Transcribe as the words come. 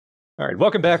Alright,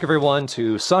 welcome back everyone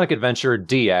to Sonic Adventure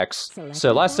DX.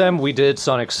 So last time we did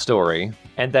Sonic's story,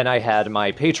 and then I had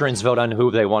my patrons vote on who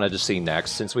they wanted to see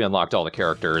next, since we unlocked all the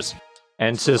characters.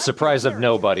 And to the surprise of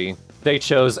nobody, they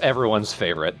chose everyone's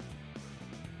favorite.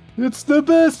 It's the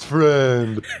best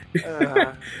friend!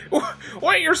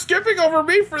 Wait, you're skipping over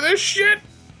me for this shit?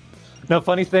 No,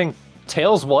 funny thing,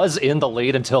 Tails was in the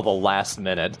lead until the last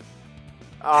minute.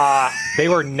 They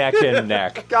were neck and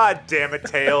neck. God damn it,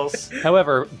 Tails.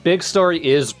 However, Big Story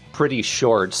is pretty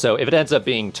short, so if it ends up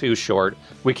being too short,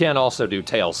 we can also do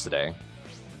Tails today.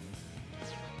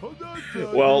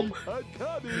 Well,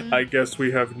 I guess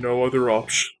we have no other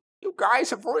option. You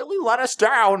guys have really let us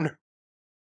down.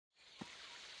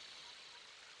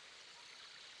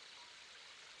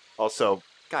 Also,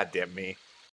 goddamn me.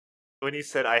 When you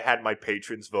said I had my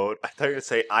patrons vote, I thought you were going to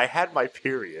say I had my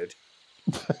period.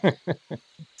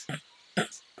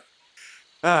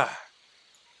 Hi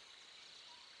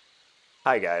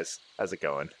guys, how's it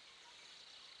going?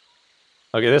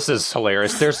 Okay, this is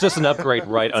hilarious. There's just an upgrade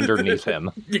right underneath him.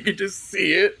 You can just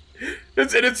see it.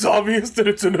 It's obvious that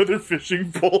it's another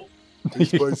fishing pole.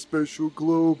 It's my special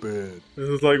glow bed.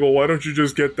 It's like, well, why don't you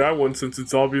just get that one since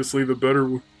it's obviously the better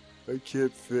one? I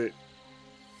can't fit.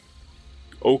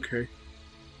 Okay.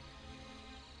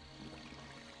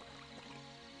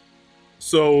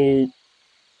 So,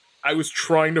 I was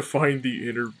trying to find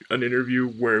an interview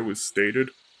where it was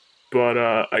stated, but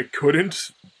I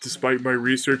couldn't, despite my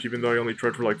research, even though I only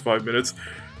tried for like 5 minutes.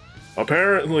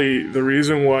 Apparently, the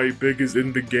reason why Big is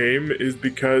in the game is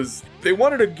because they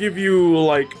wanted to give you,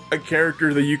 like, a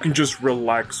character that you can just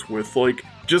relax with. Like,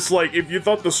 just like, if you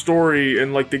thought the story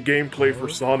and, like, the gameplay for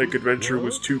Sonic Adventure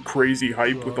was too crazy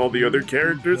hype with all the other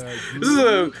characters, this is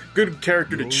a good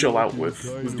character to chill out with,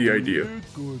 was the idea.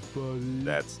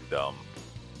 That's dumb.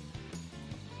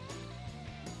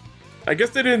 I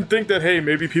guess they didn't think that, hey,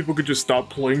 maybe people could just stop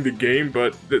playing the game,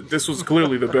 but this was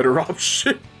clearly the better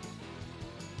option.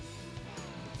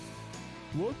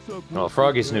 Well,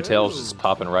 Froggy's new tail's just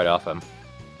popping right off him.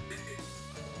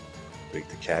 Big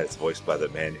the Cat is voiced by the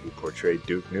man who portrayed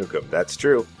Duke Nukem. That's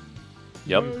true.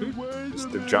 Yep.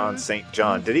 Mr. John St.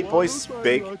 John. Did he voice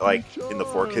Big, like, in the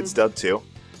 4Kids dub, too?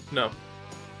 No.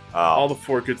 All the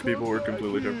 4Kids people were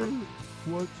completely different.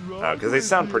 Because they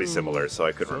sound pretty similar, so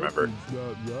I couldn't remember.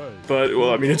 But,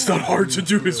 well, I mean, it's not hard to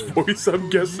do his voice, I'm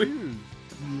guessing.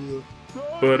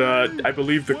 But, I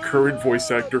believe the current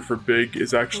voice actor for Big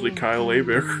is actually Kyle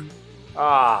Hebert.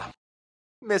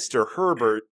 Mr.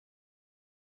 Herbert.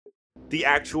 The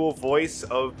actual voice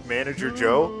of Manager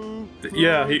Joe?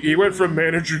 Yeah, he went from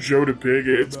Manager Joe to Big.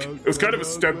 It was kind of a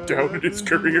step down in his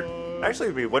career.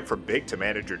 Actually, we went from Big to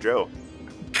Manager Joe.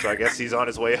 So I guess he's on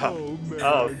his way up.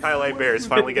 Oh, Kyle Hebert is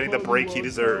finally getting the break he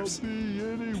deserves.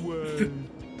 I'm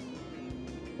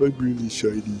really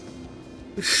shiny.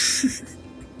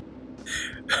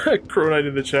 Cronite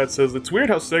in the chat says, it's weird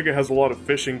how Sega has a lot of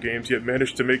fishing games, yet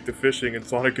managed to make the fishing in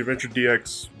Sonic Adventure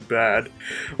DX bad.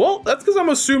 Well, that's because I'm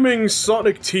assuming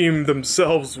Sonic Team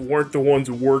themselves weren't the ones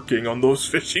working on those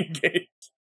fishing games.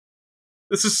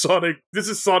 This is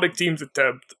Sonic Team's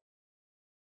attempt.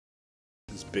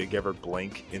 Does Big ever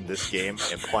blink in this game,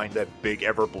 implying that Big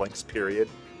ever blinks, period?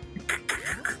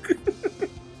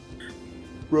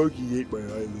 Froggy ate my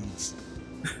eyelids.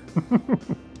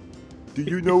 Do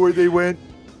you know where they went?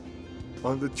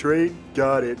 On the train?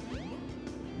 Got it. Here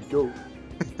we go.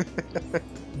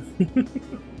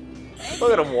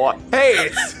 Look at him walk.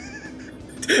 Hey!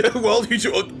 Well,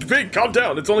 Big, calm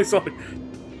down. It's only Sonic.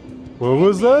 What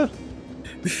was that?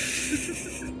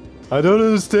 I don't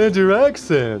understand your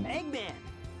accent.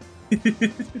 I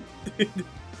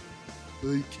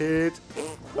can't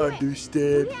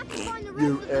understand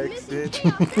your accent.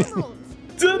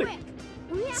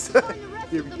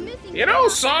 You know,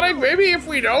 Sonic, maybe if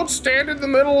we don't stand in the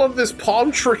middle of this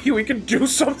palm tree, we can do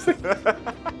something.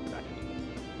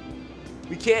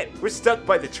 We can't. We're stuck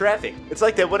by the traffic. It's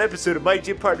like that one episode of My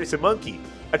Gym Partner's a Monkey.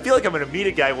 I feel like I'm gonna meet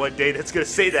a guy one day that's gonna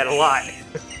say that a lot.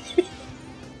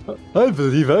 I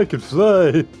believe I can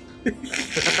fly.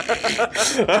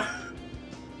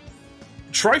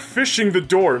 Try fishing the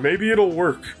door. Maybe it'll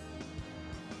work.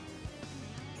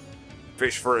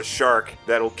 Fish for a shark.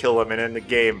 That'll kill him and end the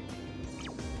game.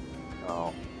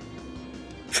 Oh.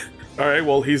 Alright,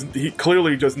 well, he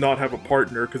clearly does not have a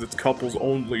partner because it's couples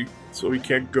only, so he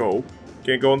can't go.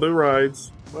 Can't go on the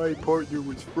rides. My partner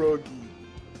was Froggy.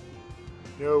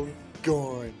 Now he's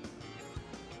gone.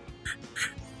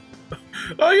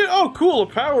 Oh, yeah, oh, cool, a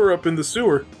power-up in the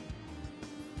sewer.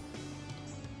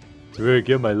 It's where I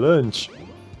get my lunch.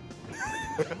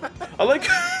 I like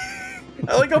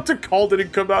I like how Tikal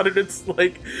didn't come out and it's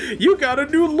like, you got a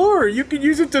new lure, you can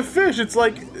use it to fish. It's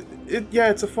like, yeah,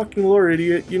 it's a fucking lure,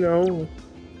 idiot, you know.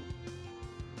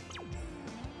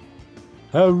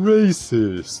 How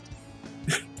racist.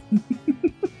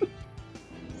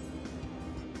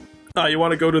 You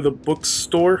want to go to the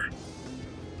bookstore?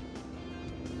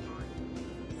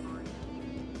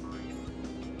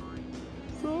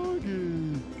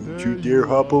 Don't you dare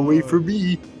hop away from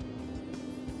me.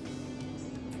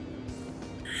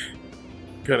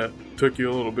 Kinda took you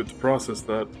a little bit to process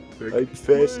that. I'm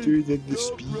faster than the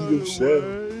speed of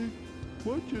sound.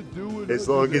 As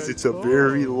long as it's a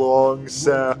very long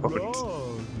sound.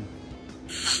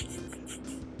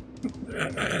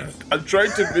 I'm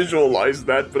trying to visualize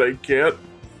that, but I can't.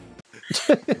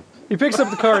 He picks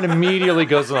up the car and immediately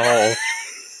goes in the hole.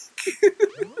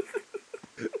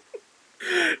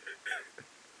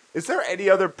 Is there any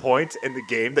other point in the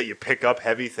game that you pick up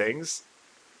heavy things?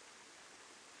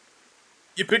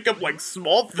 You pick up, like,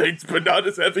 small things, but not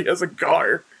as heavy as a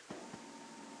car.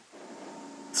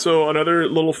 So, another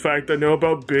little fact I know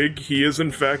about Big, he is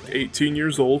in fact 18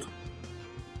 years old.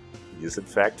 He is in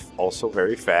fact also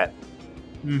very fat.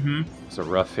 Mm-hmm. It's a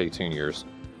rough 18 years.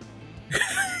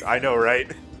 I know, right?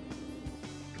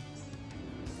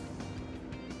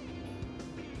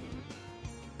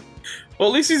 Well,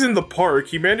 at least he's in the park.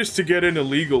 He managed to get in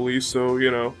illegally, so,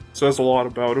 you know, says a lot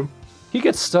about him. He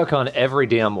gets stuck on every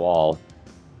damn wall.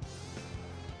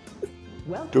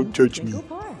 Don't touch me.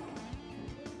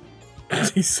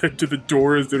 He said to the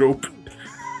door as it opened.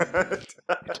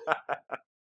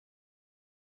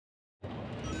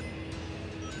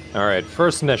 Alright,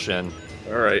 first mission.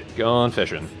 Alright. Going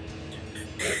fishing.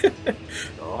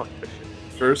 Oh,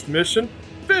 First mission,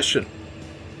 fishing.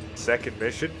 second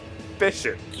mission,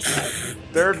 fishing.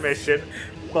 Third mission,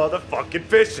 motherfucking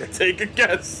fishing. Take a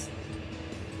guess.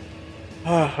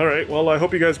 Alright, well, I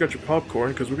hope you guys got your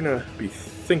popcorn, because we're gonna be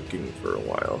thinking for a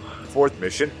while. Fourth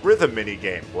mission, rhythm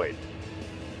minigame. Wait.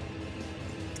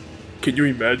 Can you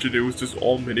imagine it was just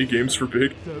all mini-games for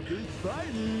Big?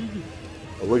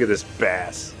 Oh, look at this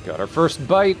bass. Got our first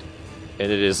bite,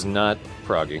 and it is not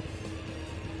proggy.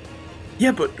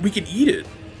 Yeah, but we can eat it.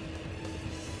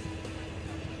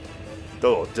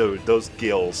 Oh, dude, those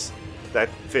gills. That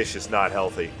fish is not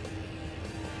healthy.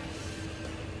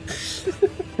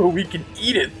 But we can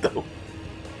eat it, though.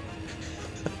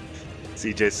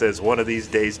 CJ says one of these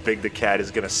days Big the Cat is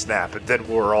gonna snap, and then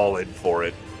we're all in for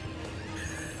it.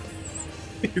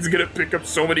 He's gonna pick up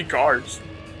so many cars.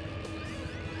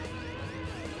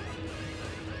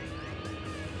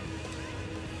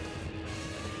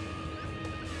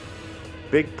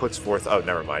 Big puts forth... Oh,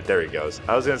 never mind. There he goes.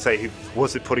 I was gonna say he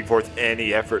wasn't putting forth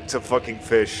any effort to fucking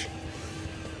fish.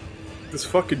 This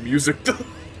fucking music, though.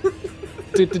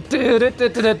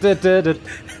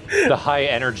 The high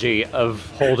energy of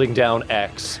holding down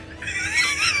X.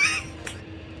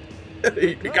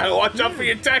 You gotta watch out for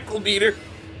your tackle meter.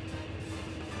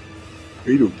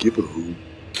 I don't give a hoot.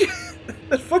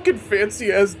 That fucking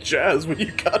fancy-ass jazz when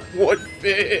you got one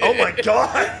fish. Oh my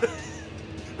god!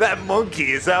 That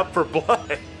monkey is out for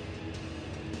blood.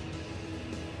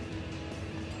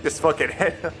 This fucking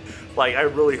head... Like, I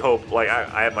really hope... Like,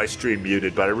 I have my stream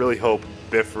muted, but I really hope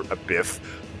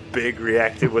Big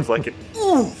reacted with like an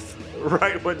oof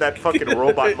right when that fucking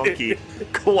robot monkey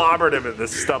clobbered him in the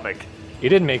stomach. He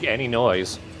didn't make any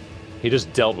noise. He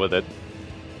just dealt with it.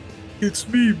 It's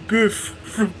me, Biff,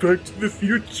 from Back to the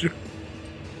Future.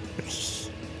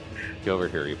 Get over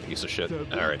here, you piece of shit.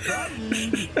 Alright.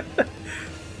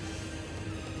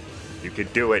 You can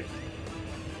do it.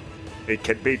 It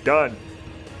can be done.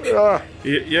 Yeah,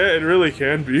 it really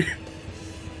can be.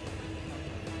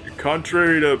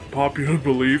 Contrary to popular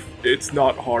belief, it's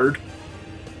not hard.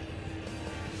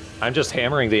 I'm just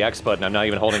hammering the X button, I'm not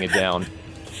even holding it down.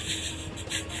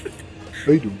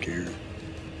 I don't care.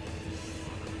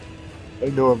 I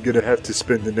know I'm gonna have to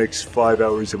spend the next 5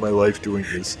 hours of my life doing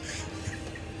this.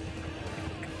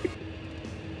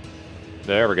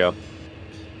 There we go.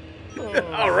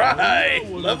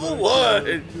 Alright, level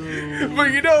 1!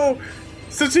 But you know,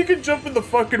 since he can jump in the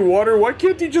fucking water, why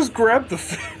can't he just grab the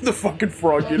fucking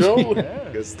frog, you know?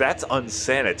 Because that's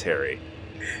unsanitary.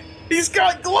 He's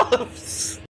got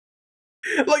gloves!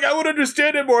 Like, I would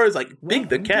understand it more as like, Big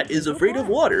the Cat is afraid of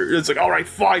water. It's like, alright,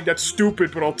 fine, that's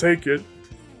stupid, but I'll take it.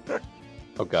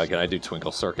 Oh god, can I do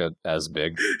Twinkle Circuit as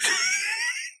Big?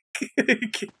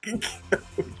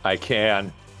 I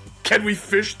can. Can we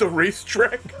fish the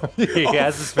racetrack? He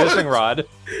has his fishing rod.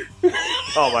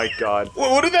 Oh my god.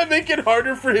 Well, wouldn't that make it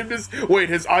harder for him to... Wait,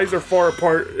 his eyes are far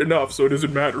apart enough, so it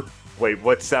doesn't matter. Wait,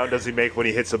 what sound does he make when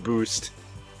he hits a boost?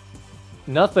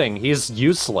 Nothing, he's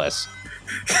useless.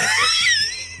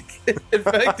 In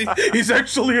fact, he's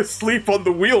actually asleep on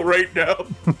the wheel right now.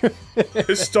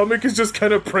 His stomach is just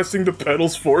kind of pressing the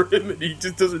pedals for him, and he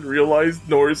just doesn't realize,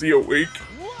 nor is he awake.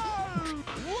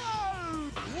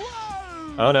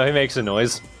 Oh no, he makes a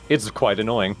noise. It's quite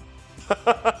annoying.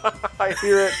 I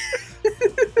hear it.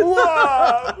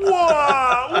 Wah!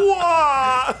 Wah!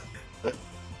 Wah!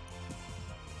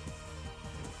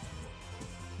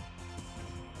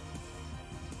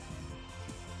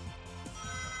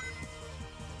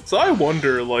 So I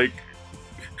wonder, like,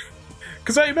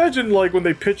 because I imagine, like, when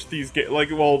they pitched these games, like,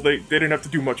 well, they didn't have to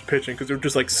do much pitching, because they were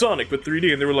just like Sonic but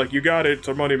 3D, and they were like, you got it, it's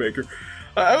our moneymaker.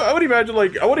 I would imagine,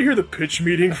 like, I want to hear the pitch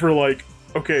meeting for, like,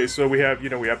 okay, so we have, you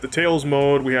know, we have the Tails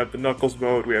mode, we have the Knuckles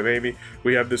mode, we have Amy,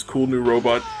 we have this cool new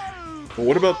robot, but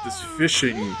what about this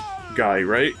fishing guy,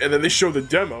 right? And then they show the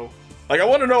demo. Like, I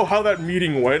want to know how that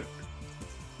meeting went,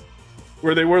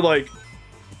 where they were like,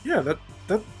 yeah,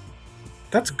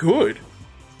 that's good.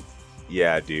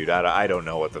 Yeah, dude, I don't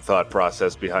know what the thought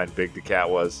process behind Big the Cat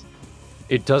was.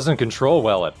 It doesn't control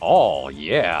well at all,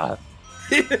 yeah.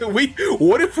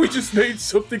 What if we just made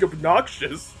something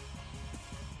obnoxious?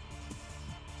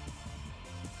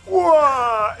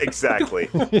 Whoa! Exactly.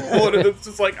 One of them's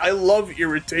just like, I love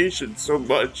irritation so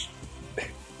much.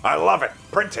 I love it.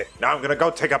 Print it. Now I'm gonna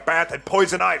go take a bath and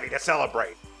poison ivy to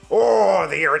celebrate. Oh,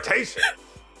 the irritation.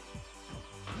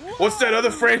 What's that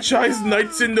other franchise?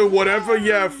 Knights into whatever?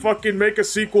 Yeah, fucking make a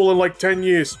sequel in like 10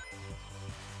 years.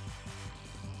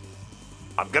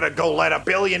 I'm gonna go let 1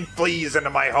 billion fleas into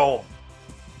my home.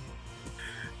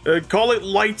 Call it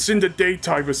Lights in the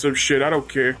Daytime or some shit, I don't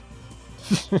care.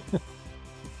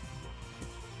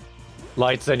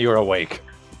 Lights and you're awake.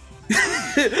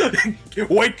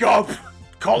 Wake up!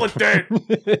 Call it dead!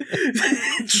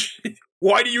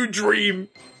 Why do you dream?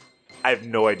 I have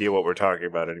no idea what we're talking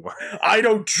about anymore. I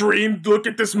don't dream. Look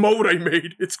at this mode I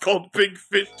made. It's called Big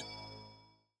Fish.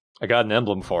 I got an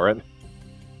emblem for it.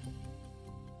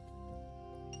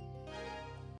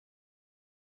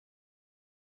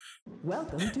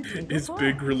 Welcome to Tinker Is Farm.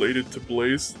 Big related to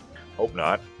Blaze? Hope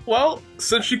not. Well,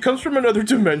 since she comes from another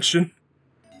dimension,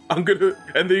 I'm gonna...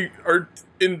 And they are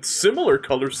in similar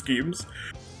color schemes.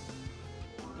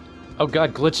 Oh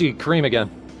god, glitchy cream again.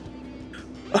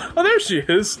 Oh, there she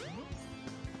is.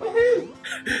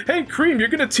 Hey, Cream, you're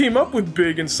gonna team up with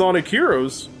Big in Sonic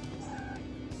Heroes.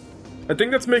 I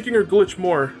think that's making her glitch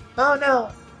more. Oh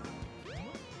no.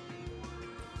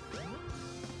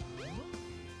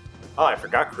 Oh, I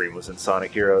forgot Cream was in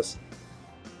Sonic Heroes.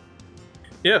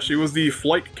 Yeah, she was the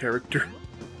flight character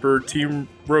for Team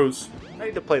Rose. I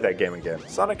need to play that game again.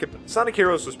 Sonic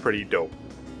Heroes was pretty dope.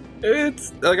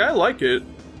 It's, like, I like it.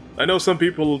 I know some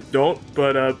people don't,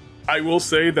 but I will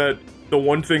say that the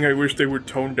one thing I wish they would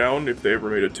tone down, if they ever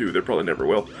made it 2, they probably never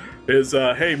will, is,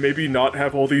 hey, maybe not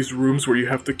have all these rooms where you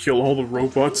have to kill all the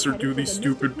robots or do these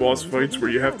stupid boss fights where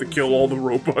you have to kill all the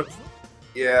robots.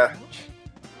 Yeah.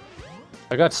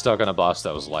 I got stuck on a boss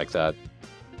that was like that.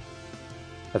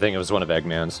 I think it was one of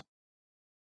Eggman's.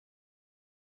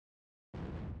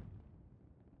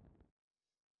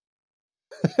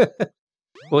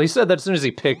 Well, he said that as soon as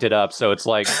he picked it up, so it's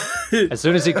like, as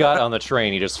soon as he got on the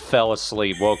train, he just fell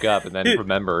asleep, woke up, and then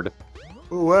remembered.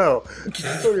 Oh, wow. Look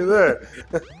at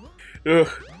that.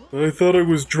 I thought I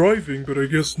was driving, but I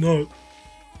guess not.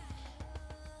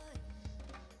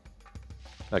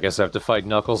 I guess I have to fight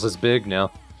Knuckles as Big now.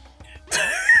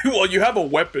 Well, you have a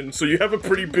weapon, so you have a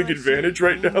pretty big advantage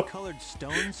right now. Colored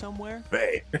stone somewhere?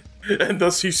 Hey. And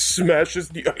thus he smashes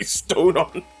the ice stone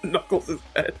on Knuckles'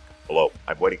 head. Hello,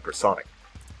 I'm waiting for Sonic.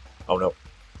 Oh no.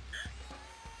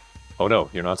 Oh no,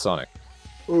 you're not Sonic.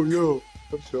 Oh no,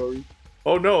 I'm sorry.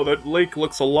 Oh no, that lake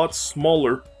looks a lot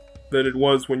smaller than it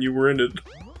was when you were in it.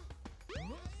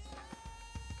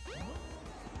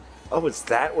 Oh, is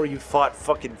that where you fought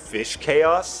fucking Fish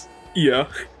Chaos? Yeah.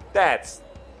 That's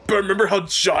But remember how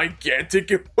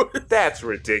gigantic it was? That's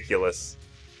ridiculous.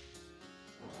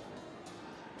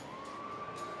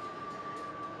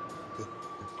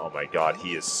 Oh my god,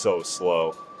 he is so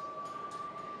slow.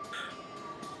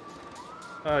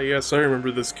 Ah, yes, I remember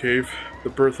this cave. The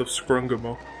birth of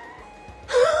Scrungamo.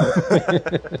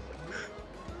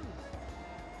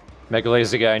 Mega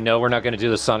Lazy Guy, no, we're not going to do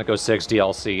the Sonic 06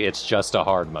 DLC, it's just a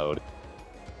hard mode.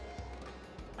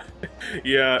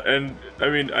 Yeah, and, I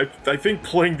mean, I think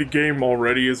playing the game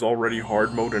already is already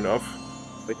hard mode enough.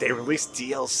 But they released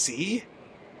DLC?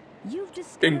 You've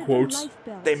In quotes.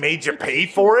 They made you pay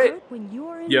for it?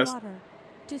 Yes.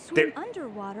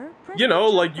 You know,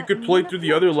 like, you could play through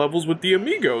the other levels with the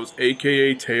amigos,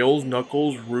 aka Tails,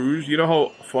 Knuckles, Rouge. You know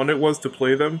how fun it was to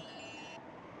play them?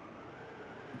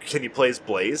 Can you play as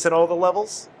Blaze in all the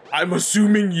levels? I'm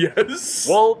assuming yes.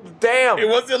 Well, damn. It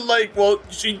wasn't like, well,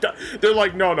 they're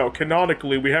like, no,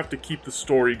 canonically, we have to keep the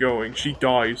story going. She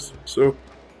dies, so...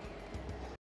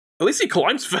 At least he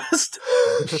climbs fast.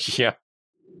 Yeah.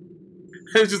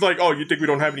 It's just like, oh, you think we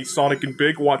don't have any Sonic and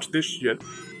Big? Watch this shit.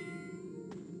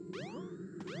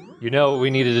 You know what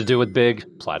we needed to do with Big?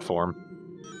 Platform.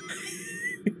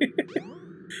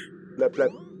 Blep,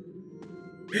 blep.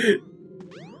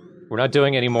 We're not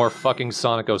doing any more fucking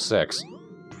Sonic 06.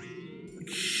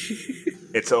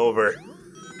 It's over.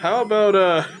 How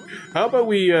about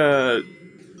we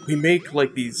make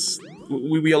like these...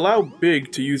 We allow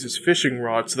Big to use his fishing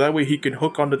rod, so that way he can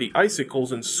hook onto the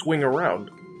icicles and swing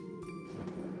around.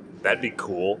 That'd be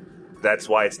cool. That's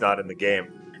why it's not in the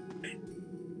game.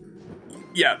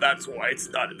 Yeah, that's why it's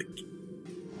not in the game.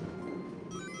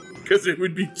 Because it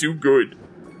would be too good.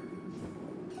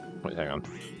 Wait, hang on.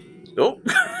 Nope.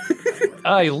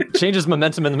 He changes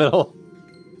momentum in the middle.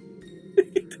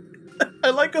 I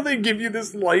like how they give you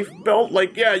this life belt,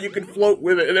 like, yeah, you can float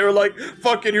with it, and they were like,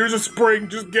 fuck it, here's a spring,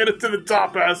 just get it to the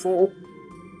top, asshole.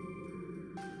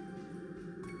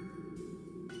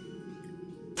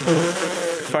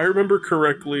 If I remember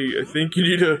correctly, I think you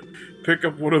need to pick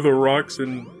up one of the rocks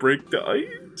and break the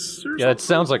ice, or Yeah, it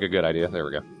sounds like a good idea. There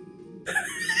we go.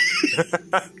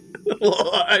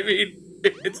 Well, I mean,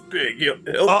 it's Big. He'll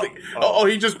think, oh,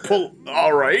 he just pulled,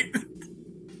 alright.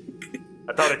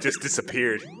 I thought it just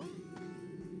disappeared.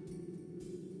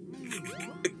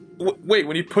 Wait,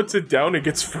 when he puts it down, it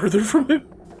gets further from him?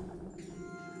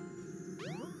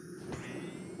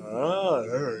 Ah,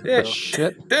 there we Yeah, go.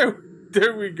 shit.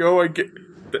 There we go. I get.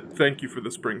 Thank you for the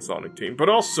Spring Sonic team, but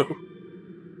also.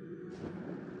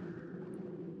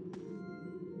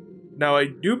 Now I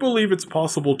do believe it's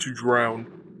possible to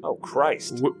drown. Oh,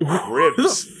 Christ. Who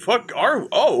Ribs. the fuck are?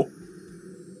 Oh.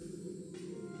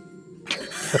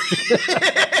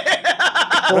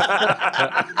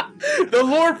 The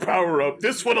lore power up.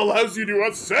 This one allows you to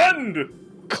ascend.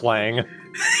 Clang.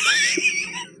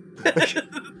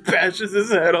 Bashes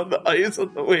his head on the ice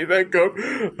on the way back up.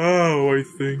 Oh, I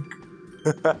think.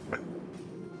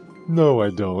 No, I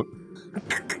don't.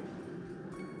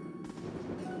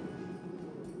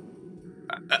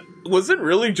 Was it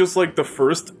really just like the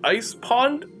first ice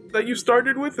pond that you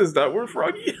started with? Is that where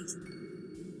Froggy is?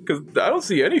 Because I don't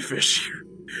see any fish here.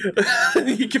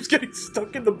 He keeps getting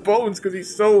stuck in the bones because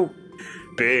he's so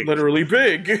Big. literally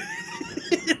big.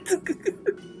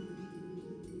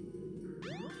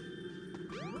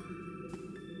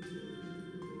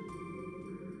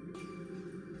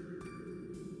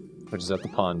 Which is at the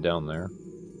pond down there.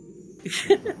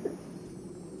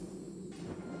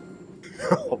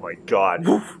 Oh my god.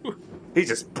 He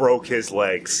just broke his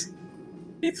legs.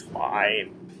 It's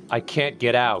fine. I can't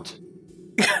get out.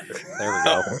 There we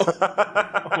go.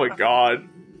 Oh my god.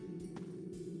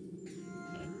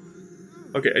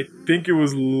 Okay, I think it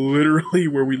was literally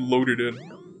where we loaded in.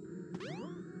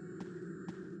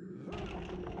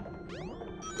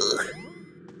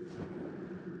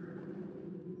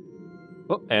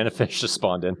 Oh, and a fish just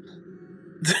spawned in.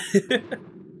 I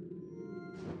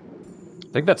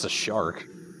think that's a shark.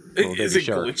 Little Is baby it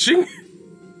shark. glitching?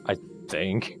 I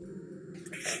think.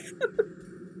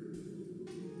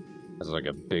 That's like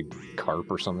a big carp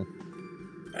or something.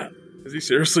 Is he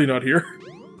seriously not here?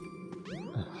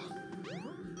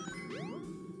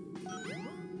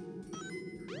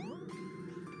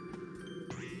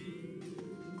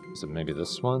 Is it maybe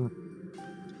this one?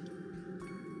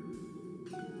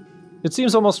 It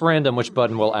seems almost random which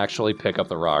button will actually pick up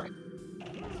the rock.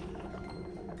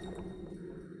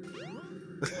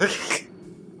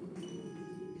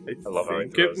 I love how he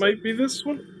think throws it might be this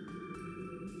one.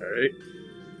 Alright.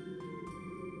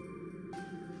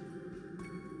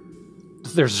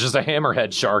 There's just a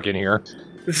hammerhead shark in here.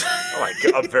 Oh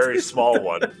my god, a very small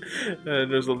one.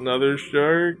 And there's another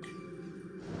shark.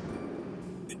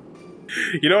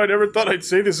 You know, I never thought I'd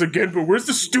say this again, but where's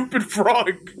the stupid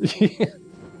frog?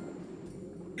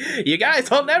 You guys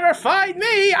will never find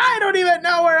me! I don't even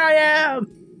know where I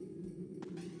am!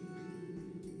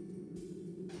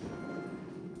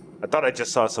 I thought I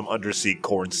just saw some undersea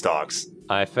corn stalks.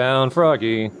 I found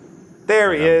Froggy.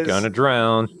 There he I'm is. gonna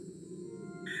drown.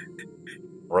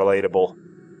 Relatable.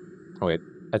 Wait,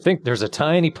 I think there's a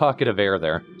tiny pocket of air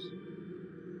there.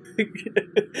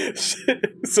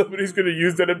 Somebody's gonna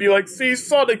use that and be like, see,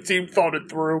 Sonic Team thought it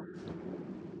through.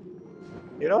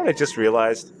 You know what I just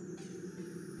realized?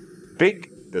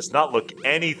 Big does not look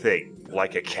anything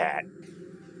like a cat.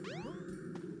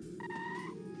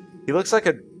 He looks like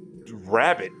a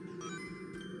rabbit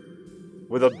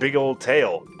with a big old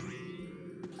tail.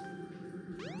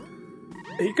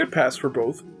 He could pass for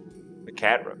both.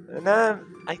 cat. Nah,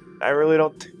 I really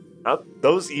don't.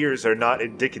 Those ears are not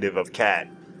indicative of cat.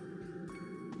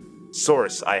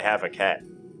 Source: I have a cat.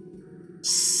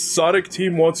 Sonic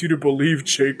Team wants you to believe,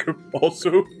 Jacob.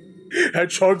 Also,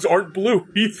 hedgehogs aren't blue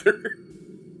either.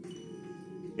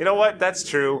 You know what? That's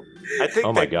true. I think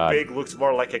Oh my that God. Big looks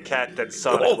more like a cat than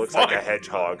Sonic looks like a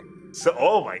hedgehog. So,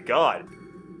 oh my god.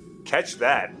 Catch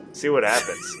that. See what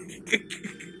happens.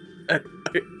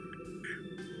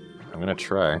 I'm gonna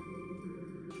try.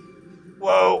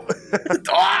 Whoa.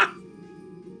 Ah!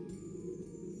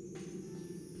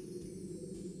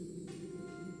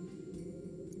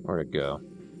 Where'd it go?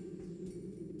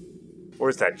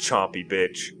 Where's that chompy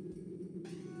bitch?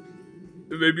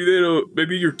 Maybe they don't.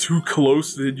 Maybe you're too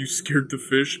close, and you scared the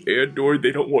fish, and/or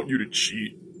they don't want you to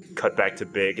cheat. Cut back to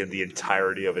Big, and the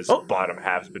entirety of his bottom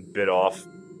half's been bit off.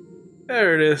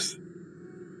 There it is.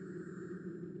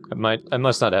 I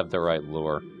must not have the right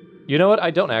lure. You know what?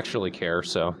 I don't actually care,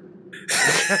 so...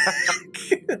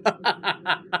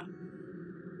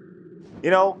 You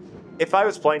know, if I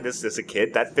was playing this as a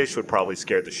kid, that fish would probably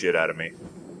scare the shit out of me.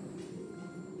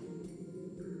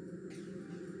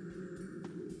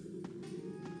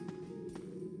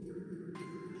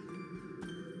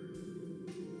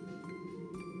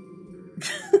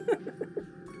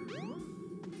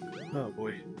 Oh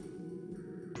boy.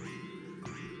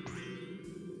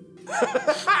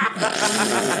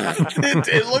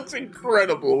 it looks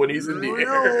incredible when he's in the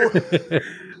air.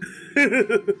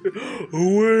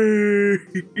 Away!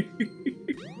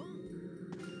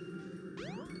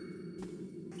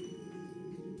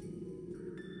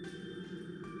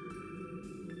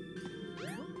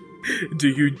 Do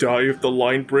you die if the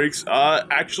line breaks?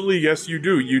 Actually, yes you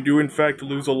do. You do in fact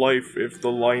lose a life if the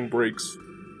line breaks.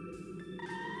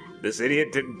 This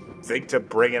idiot didn't think to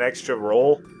bring an extra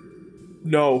roll?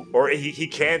 No. Or he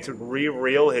can't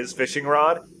re-reel his fishing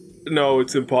rod? No,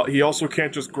 it's impossible. He also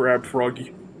can't just grab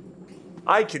Froggy.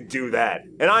 I can do that,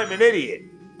 and I'm an idiot.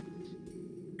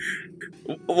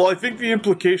 Well, I think the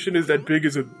implication is that Big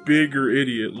is a bigger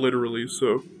idiot, literally,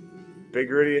 so...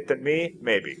 Bigger idiot than me?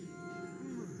 Maybe.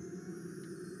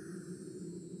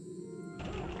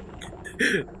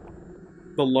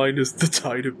 The line is the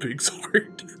tide of Big's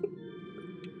heart.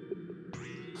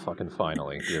 Fucking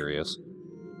finally, furious.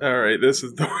 Alright, this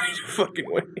is the right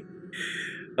fucking way.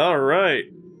 Alright.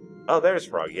 Oh, there's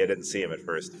Froggy. I didn't see him at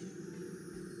first.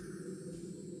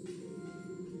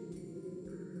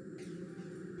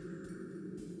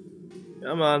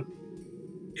 Come on.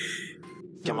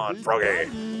 Come on,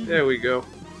 Froggy. There we go.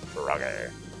 Froggy.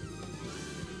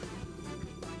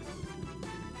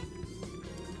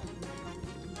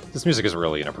 This music is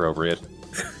really inappropriate.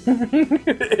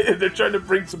 They're trying to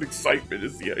bring some excitement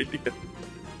is the idea.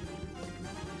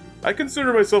 I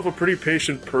consider myself a pretty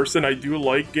patient person. I do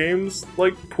like games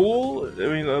like pool,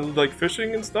 like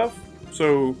fishing and stuff.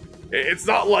 So, it's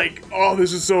not like, oh,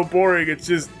 this is so boring. It's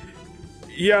just,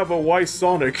 yeah, but why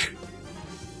Sonic?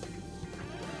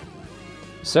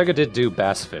 Sega did do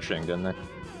bass fishing, didn't they?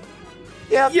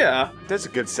 Yeah. That's a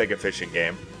good Sega fishing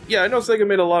game. Yeah, I know Sega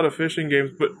made a lot of fishing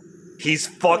games, but... He's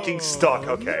fucking stuck,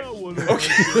 okay.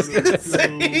 Okay, I was gonna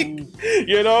say,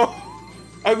 you know,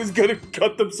 I was gonna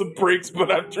cut them some breaks, but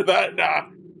after that, nah.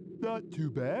 Not too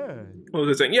bad. What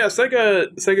was I saying? Yeah,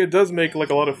 Sega does make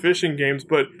like a lot of fishing games,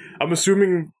 but I'm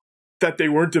assuming that they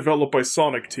weren't developed by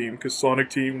Sonic Team, because Sonic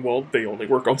Team, well, they only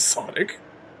work on Sonic.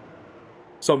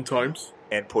 Sometimes.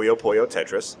 And Puyo Puyo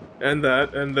Tetris. And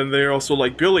then they're also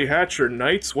like, Billy Hatcher,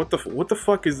 Knights, what the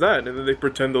fuck is that? And then they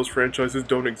pretend those franchises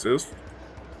don't exist.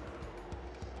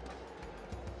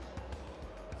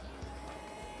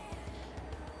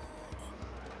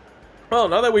 Well,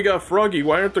 now that we got Froggy,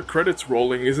 why aren't the credits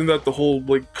rolling? Isn't that the whole,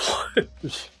 like, plot?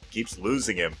 Keeps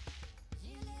losing him.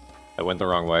 I went the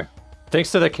wrong way. Thanks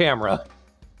to the camera.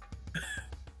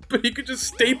 But he could just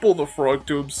staple the frog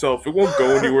to himself. It won't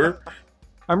go anywhere.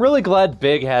 I'm really glad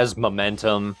Big has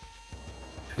momentum.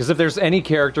 Because if there's any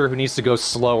character who needs to go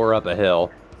slower up a hill...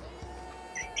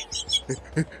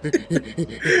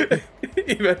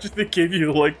 Imagine they gave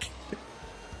you, like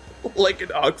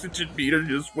an oxygen meter,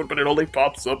 but it only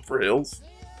pops up for hills.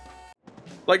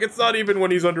 Like, it's not even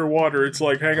when he's underwater, it's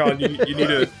like, hang on, you need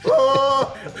to...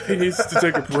 He needs to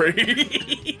take a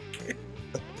break.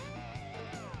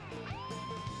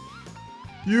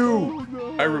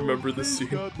 You! I remember this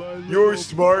scene. You're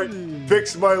smart.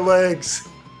 Fix my legs.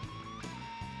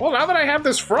 Well, now that I have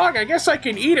this frog, I guess I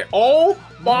can eat it. Oh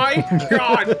my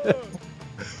god!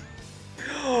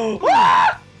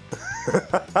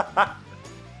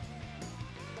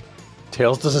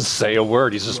 Tails doesn't say a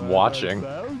word, he's just watching.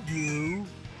 Found you.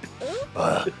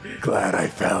 Glad I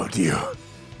found you.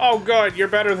 Oh, good, you're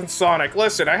better than Sonic.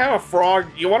 Listen, I have a frog.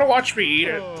 You want to watch me eat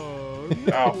it?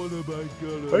 Now what am I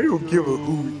gonna I don't give a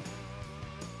hoot.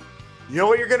 You know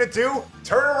what you're gonna do?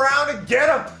 Turn around and get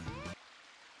him!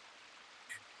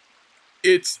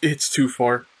 It's too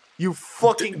far. You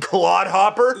fucking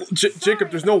clodhopper! Jacob,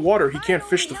 there's no water. He can't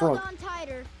fish the frog.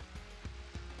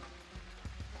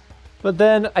 But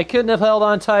then I couldn't have held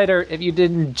on tighter if you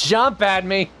didn't jump at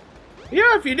me.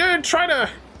 Yeah, if you didn't try to...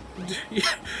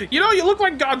 You know, you look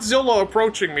like Godzilla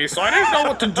approaching me, so I didn't know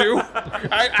what to do.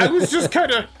 I was just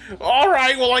kind of...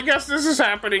 Alright, well, I guess this is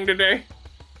happening today.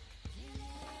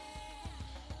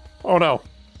 Oh no.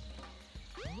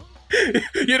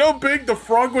 You know, Big, the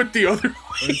frog went the other way.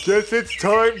 I guess it's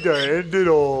time to end it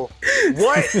all.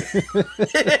 What?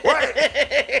 What?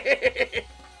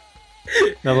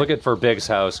 Now look at for Big's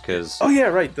house, because Oh, yeah,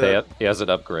 right. he has an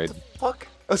upgrade. Fuck.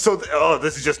 So,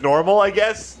 this is just normal, I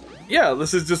guess? Yeah,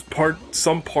 this is just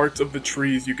some parts of the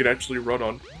trees you can actually run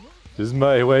on. This is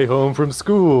my way home from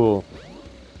school.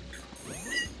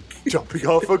 Jumping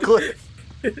off a cliff.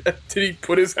 Did he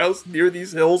put his house near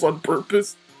these hills on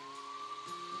purpose?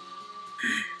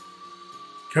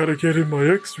 Gotta get in my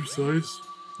exercise.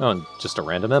 Oh, and just a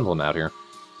random emblem out here.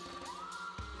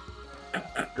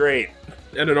 Great.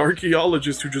 And an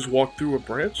archaeologist who just walked through a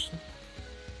branch?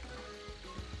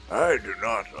 I do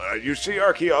not. You see,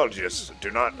 archaeologists do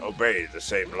not obey the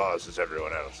same laws as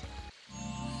everyone else.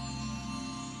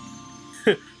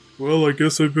 Well, I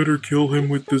guess I better kill him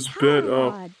with this bed.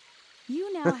 Oh.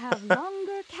 You now have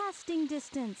longer casting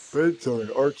distance. Beds are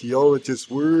an archaeologist's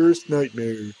worst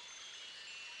nightmare.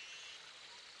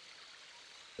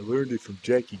 I learned it from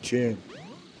Jackie Chan.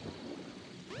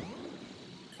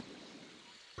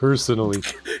 Personally.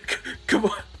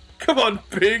 Come on,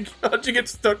 Pig. How'd you get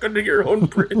stuck under your own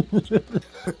bridge?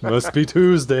 Must be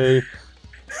Tuesday.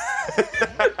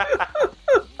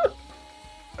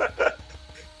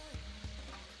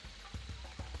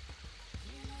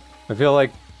 I feel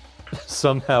like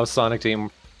somehow Sonic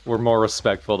Team were more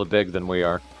respectful to Big than we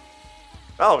are.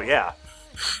 Oh, yeah.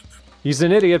 He's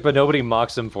an idiot, but nobody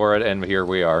mocks him for it, and here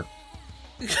we are.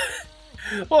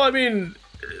 Well, I mean,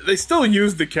 they still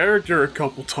used the character a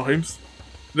couple times.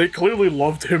 They clearly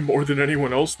loved him more than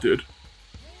anyone else did.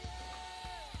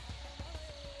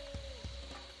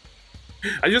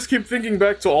 I just keep thinking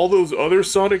back to all those other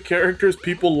Sonic characters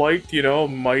people liked, you know,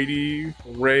 Mighty,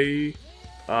 Ray,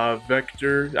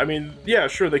 Vector. I mean, yeah,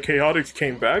 sure, the Chaotix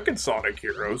came back in Sonic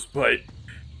Heroes, but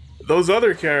those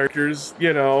other characters,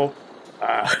 you know,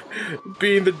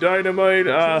 Being the Dynamite,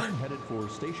 headed for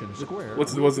Station Square.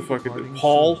 what's the fucking,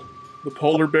 Paul? The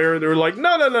polar bear? They were like,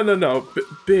 no,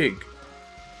 Big.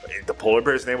 The polar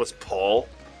bear's name was Paul?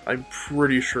 I'm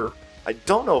pretty sure. I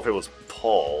don't know if it was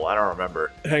Paul. I don't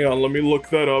remember. Hang on, let me look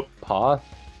that up. Pa?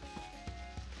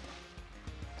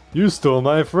 You stole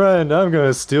my friend. I'm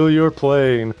gonna steal your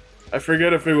plane. I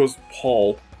forget if it was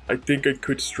Paul. I think I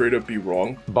could straight up be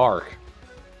wrong. Bark.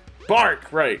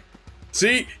 Bark, right.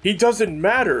 See? He doesn't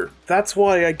matter. That's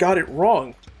why I got it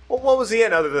wrong. Well, what was he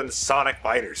in other than Sonic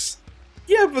Fighters?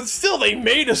 Yeah, but still, they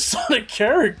made a Sonic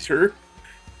character.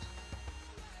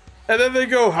 And then they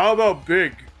go, how about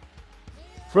Big?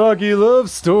 Froggy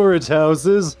loves storage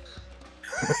houses.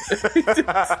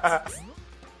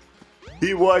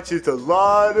 He watches a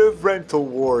lot of Rental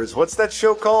Wars. What's that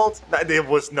show called? It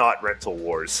was not Rental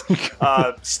Wars.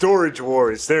 Storage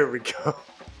Wars. There we go.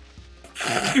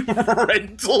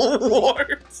 Rental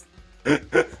Wars?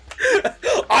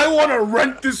 I want to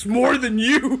rent this more than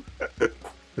you.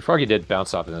 Froggy did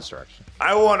bounce off in this direction.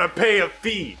 I want to pay a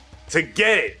fee to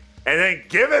get it and then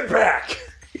give it back.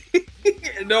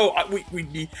 No,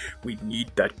 we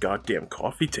need that goddamn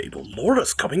coffee table.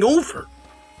 Laura's coming over.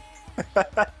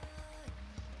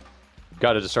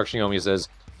 Got a Destruction Yomi says,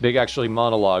 Big actually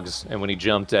monologues, and when he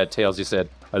jumped at Tails, he said,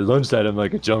 I lunged at him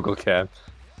like a jungle cat.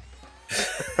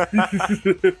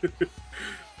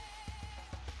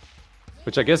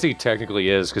 Which I guess he technically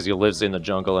is, because he lives in the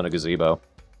jungle in a gazebo.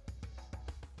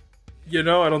 You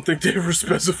know, I don't think they ever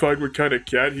specified what kind of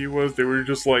cat he was. They were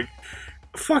just like,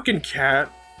 fucking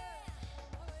cat.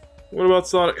 What about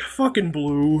Sonic? Fucking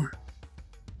blue.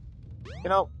 You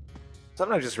know,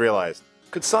 something I just realized.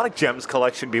 Could Sonic Gems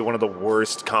Collection be one of the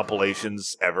worst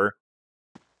compilations ever?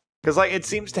 Because, like, it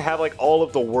seems to have, like, all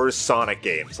of the worst Sonic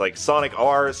games. Like, Sonic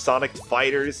R, Sonic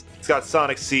Fighters, it's got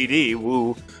Sonic CD,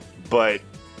 woo. But,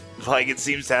 like, it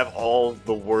seems to have all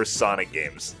the worst Sonic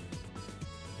games.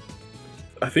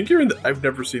 I think you're in the... I've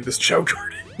never seen this chow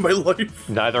card in my life.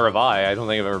 Neither have I. I don't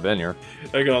think I've ever been here.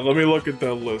 Hang on, let me look at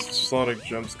that list. Sonic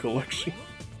Gems Collection.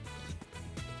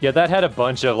 Yeah, that had a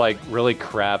bunch of, like, really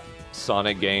crap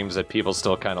Sonic games that people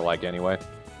still kind of like anyway.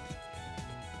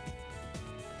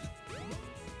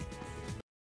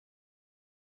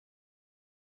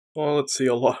 Well, let's see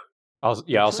a lot.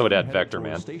 Also it had Vector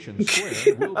Man. Station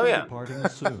Square will Oh, be yeah. departing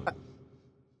soon.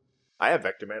 I have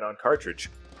Vector Man on cartridge.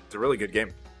 It's a really good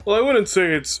game. Well, I wouldn't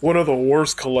say it's one of the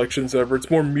worst collections ever.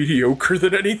 It's more mediocre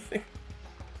than anything.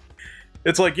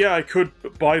 It's like, yeah, I could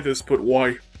buy this, but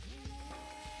why?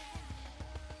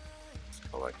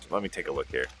 Let me take a look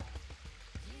here.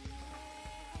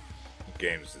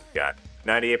 Games has got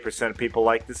 98% of people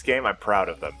like this game. I'm proud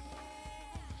of them.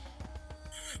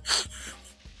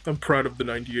 I'm proud of the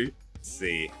 98. Let's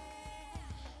see.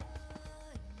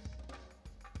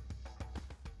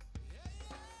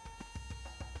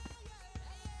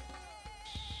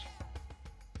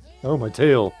 Oh, my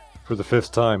tail. For the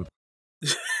 5th time.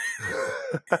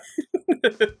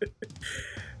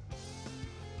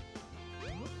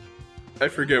 I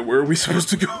forget, where are we supposed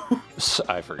to go?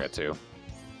 I forget too.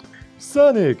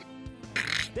 Sonic!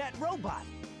 That robot!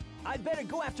 I'd better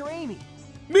go after Amy!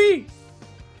 Me!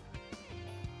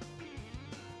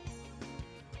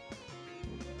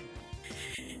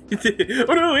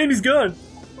 Oh no, Amy's gone!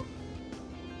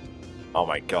 Oh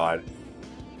my god.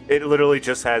 It literally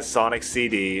just has Sonic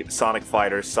CD, Sonic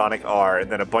Fighter, Sonic R,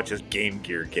 and then a bunch of Game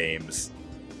Gear games.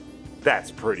 That's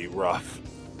pretty rough.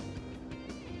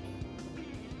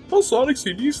 Oh, Sonic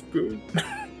CD's good.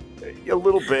 A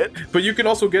little bit. But you can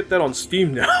also get that on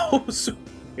Steam now, so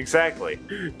Exactly.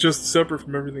 just separate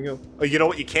from everything else. Oh, you know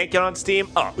what you can't get on Steam?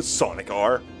 Oh, Sonic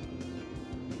R.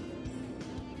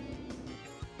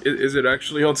 Is it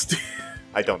actually on Steam?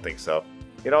 I don't think so.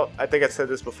 You know, I think I said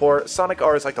this before. Sonic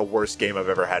R is like the worst game I've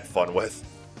ever had fun with.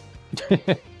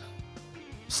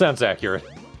 Sounds accurate.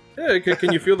 Yeah,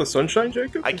 can you feel the sunshine,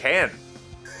 Jacob? I can.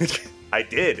 I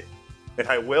did. And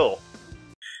I will.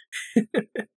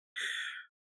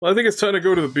 Well, I think it's time to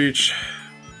go to the beach.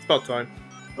 It's about time.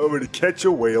 I'm gonna catch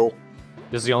a whale.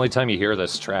 This is the only time you hear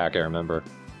this track, I remember.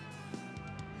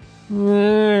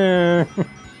 Well,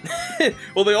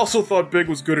 they also thought Big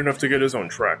was good enough to get his own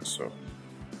track, so...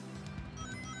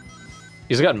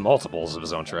 He's got multiples of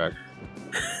his own track.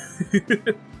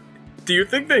 Do you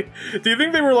think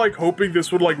they were, like, hoping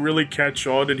this would, like, really catch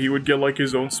on and he would get, like,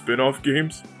 his own spin-off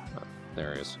games?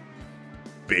 There he is.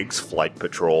 Big's Flight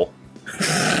Patrol.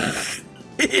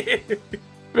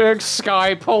 Big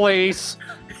Sky Police!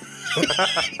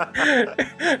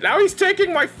 Now he's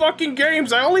taking my fucking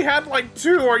games! I only had, like,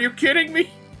 2, are you kidding me?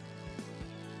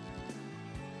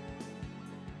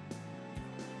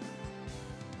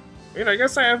 I mean, I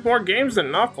guess I have more games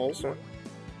than Knuckles. So.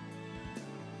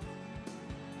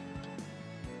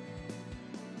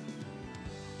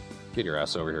 Get your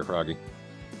ass over here, Froggy.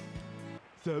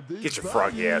 Get your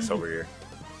froggy ass over here.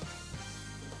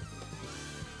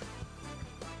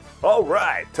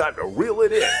 Alright, time to reel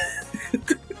it in.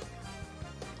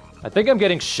 I think I'm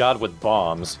getting shot with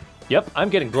bombs. Yep, I'm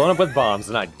getting blown up with bombs,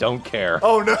 and I don't care.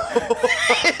 Oh no!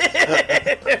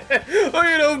 Oh,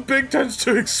 you know, Big tends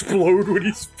to explode when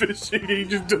he's fishing, he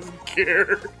just doesn't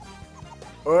care.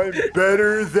 I'm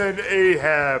better than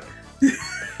Ahab.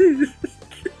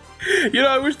 You know,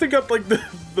 I wish they got, like, the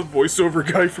voiceover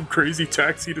guy from Crazy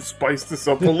Taxi to spice this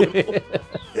up a little.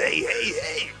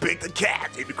 Hey, Big the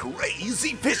Cat in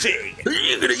crazy fishing.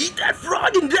 You're gonna eat that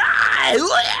frog and die!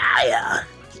 Oh, yeah!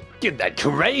 Get that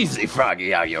crazy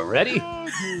Froggy, are you ready?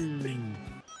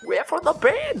 We're from the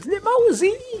band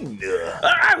Limousine.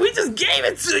 Alright, we just gave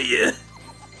it to you!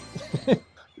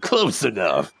 Close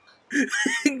enough.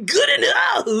 Good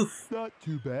enough! Not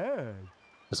too bad.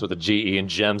 That's what the GE and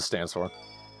GEM stands for.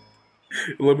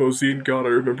 Limousine, God, I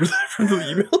remember that from the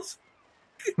emails.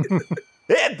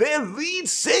 And their lead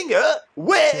singer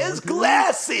wears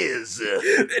glasses.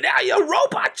 Now your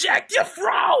robot jacked your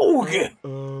frog!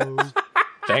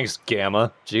 Thanks,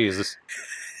 Gamma. Jesus.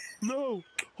 No,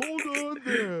 hold on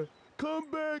there. Come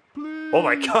back, please. Oh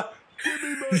my god. Give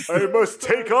me my I must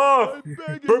take off. I'm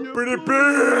begging you,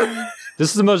 please. This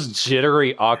is the most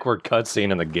jittery, awkward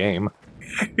cutscene in the game.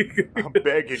 I'm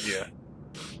begging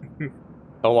you.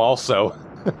 Oh, also.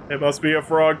 It must be a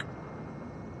frog.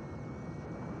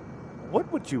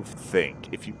 What would you think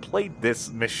if you played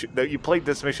this mission? That you played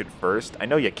this mission first? I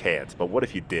know you can't, but what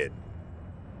if you did?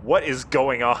 What is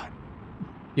going on?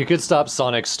 You could stop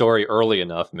Sonic's story early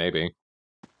enough, maybe.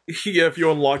 Yeah, if you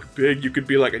unlock Big, you could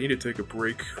be like, I need to take a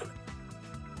break.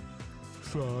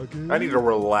 Froggy? I need to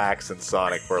relax in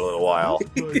Sonic for a little while. This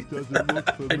place doesn't look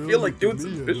I feel like familiar doing to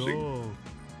some me at fishing. all.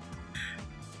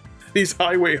 These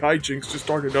highway hijinks just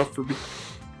aren't enough for me.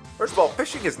 First of all,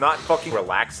 fishing is not fucking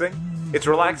relaxing. It's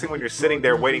relaxing when you're sitting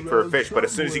there waiting for a fish, but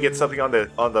as soon as you get something on the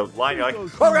line, you're like, oh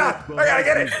god, I gotta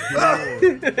get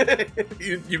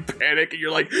it! you panic and you're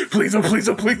like, please, oh, please,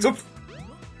 oh, please, oh.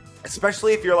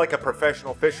 Especially if you're like a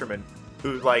professional fisherman,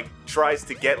 who, like, tries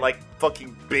to get, like,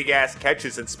 fucking big-ass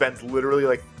catches and spends literally,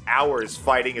 like, hours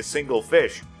fighting a single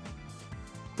fish.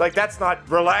 Like, that's not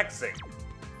relaxing.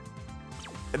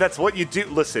 And that's what you do.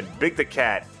 Listen, Big the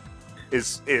Cat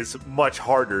is much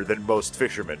harder than most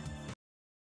fishermen.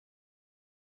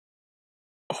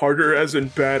 Harder as in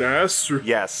badass? Or...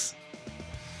 Yes.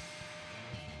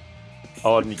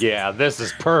 Oh, yeah, this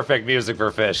is perfect music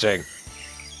for fishing.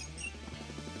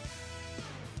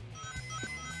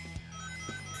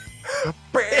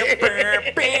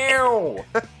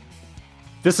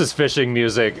 This is fishing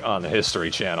music on the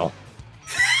History Channel.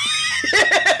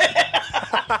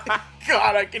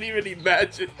 God, I can even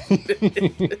imagine.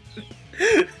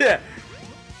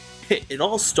 It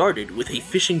all started with a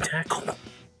fishing tackle.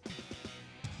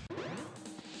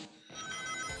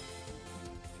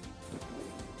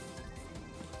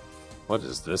 What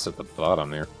is this at the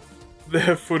bottom here? They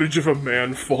have footage of a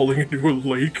man falling into a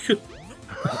lake.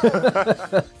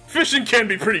 Fishing can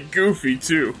be pretty goofy,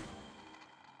 too.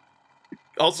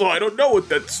 Also, I don't know what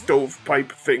that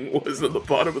stovepipe thing was at the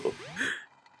bottom of the...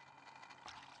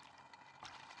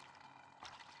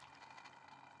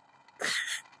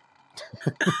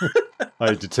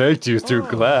 I detect you through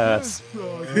glass.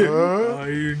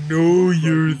 I know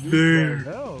you're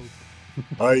there.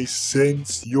 I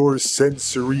sense your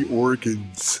sensory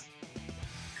organs.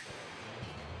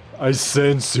 I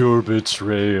sense your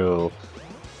betrayal.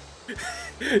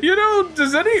 You know,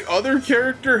 does any other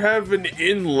character have an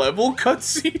in-level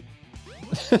cutscene?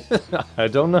 I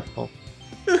don't know.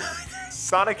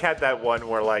 Sonic had that one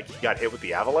where, like, he got hit with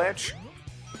the avalanche.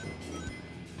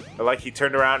 Or, like, he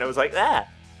turned around and it was like, ah!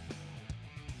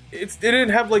 It didn't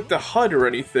have, like, the HUD or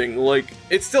anything. Like,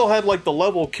 it still had, like, the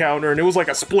level counter, and it was, like,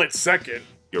 a split second.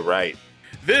 You're right.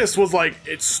 This was, like,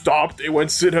 it stopped, it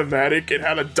went cinematic, it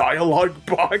had a dialogue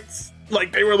box.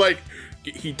 Like, they were like,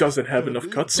 he doesn't have enough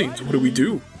cutscenes, what do we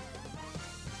do?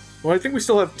 Well, I think we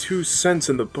still have 2 cents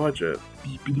in the budget.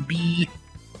 Beep.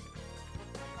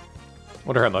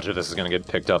 Wonder how much of this is gonna get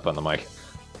picked up on the mic.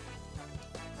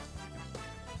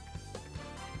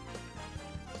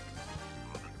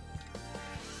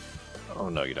 Oh,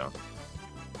 no, you don't.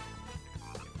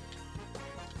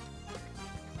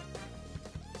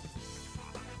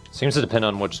 Seems to depend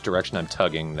on which direction I'm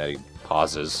tugging that he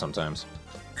pauses sometimes.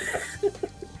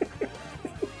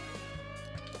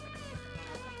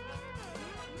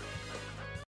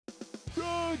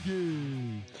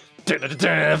 Froggy!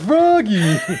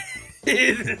 Froggy!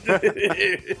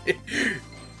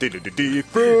 Froggy,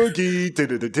 froggy,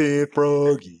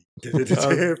 froggy.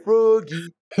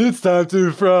 It's time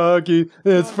to Froggy.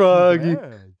 It's Froggy.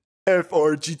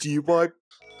 Frggy.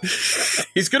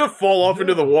 He's gonna fall off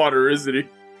into the water, isn't he?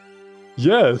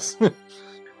 Yes.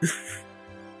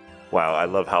 Wow, I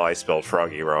love how I spelled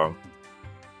Froggy wrong.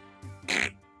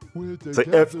 It's like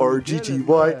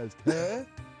Frggy.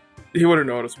 He wouldn't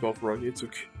know how to spell Froggy, it's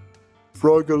okay.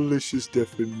 Frogalicious,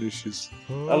 definitious.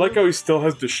 I like how he still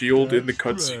has the shield in the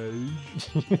cutscene.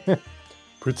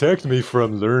 Protect me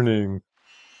from learning.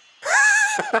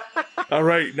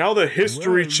 Alright, now the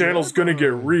History Channel's gonna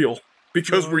get real.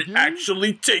 Because we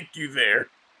actually take you there.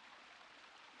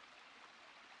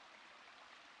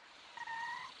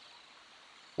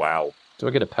 Wow. Do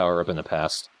I get a power-up in the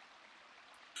past?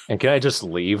 And can I just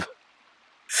leave?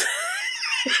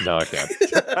 No, I can't.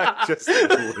 Just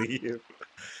leave.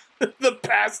 The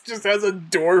past just has a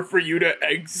door for you to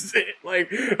exit.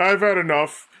 Like, I've had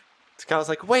enough. This guy was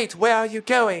like, wait, where are you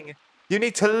going? You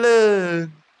need to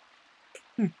learn.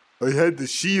 I had the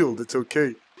shield, it's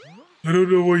okay. I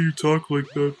don't know why you talk like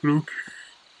that, but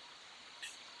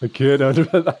okay.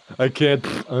 I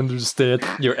can't understand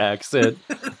your accent.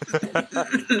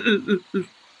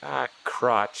 Ah,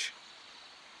 crotch.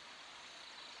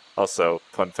 Also,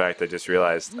 fun fact, I just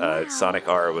realized Sonic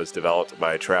R was developed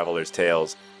by Traveler's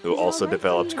Tales, who also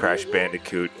developed Crash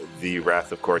Bandicoot, The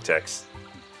Wrath of Cortex.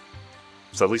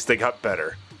 So at least they got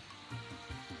better.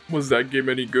 Was that game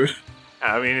any good?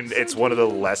 I mean, it's one of the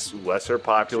lesser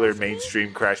popular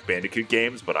mainstream Crash Bandicoot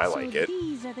games, but I like it.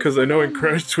 Because I know in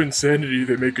Crash Twinsanity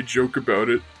they make a joke about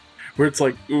it, where it's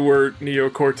like, where Neo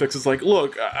Cortex is like,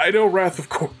 look, I know Wrath of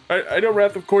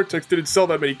Cortex didn't sell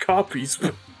that many copies,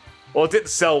 but... Well, it didn't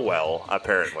sell well,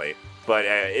 apparently, but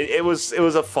it was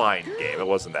a fine game. It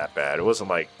wasn't that bad. It wasn't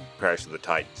like Crash of the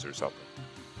Titans or something.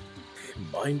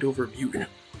 Mind over mutant.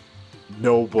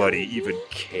 Nobody even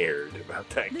cared about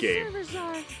that game.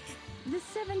 The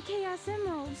 7 Chaos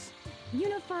Emeralds,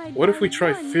 unified. What if we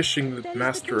try fishing the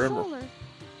Master Emerald?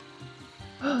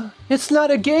 It's not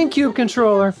a GameCube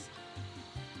controller.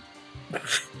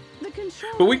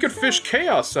 But we could fish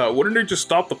Chaos out. Wouldn't it just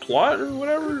stop the plot or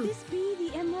whatever? Could this be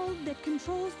the emerald that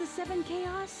controls the 7 7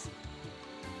 chaos?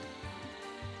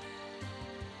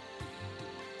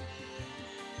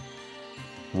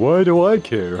 Why do I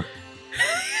care?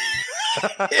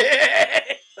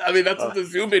 I mean, that's what the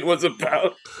zoom in was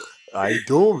about. I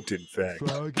don't, in fact.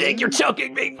 Froggy, Big, you're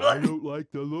choking me. I don't like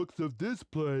the looks of this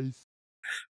place.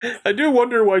 I do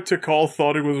wonder why Tikal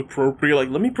thought it was appropriate. Like,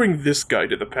 let me bring this guy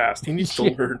to the past. He needs to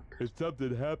learn. If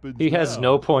something happens He has now,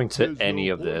 no point to there's any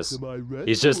no of point this. to my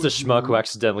He's just a schmuck who rescuing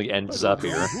accidentally ends you. I up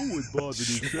don't here. know who would bother to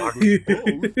save us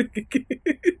both.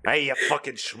 Hey, you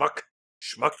fucking schmuck.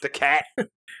 Schmuck the cat.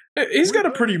 He's got a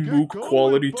We pretty better get mook going,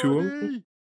 quality to him. buddy.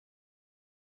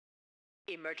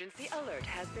 Emergency alert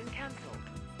has been cancelled.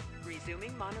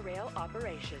 Resuming monorail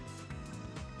operation.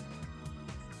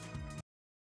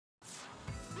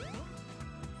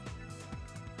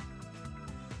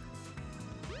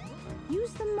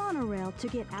 Use the monorail to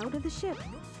get out of the ship.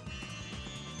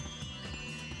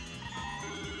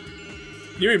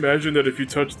 Can you imagine that if you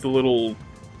touch the little,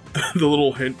 the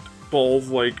little hint balls,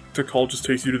 like Tikal just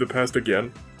takes you to the past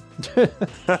again?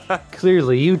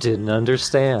 Clearly you didn't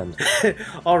understand.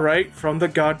 All right, from the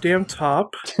goddamn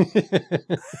top.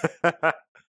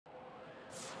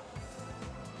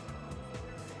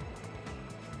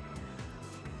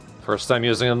 First time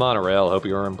using a monorail, hope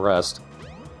you were impressed.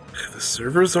 The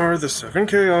servers are the 7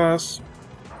 chaos.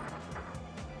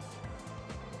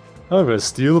 I'm gonna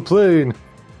steal a plane.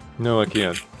 No, I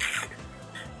can't.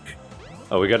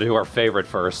 Oh, we gotta do our favorite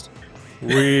first.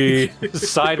 We...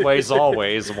 Sideways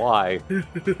always, why?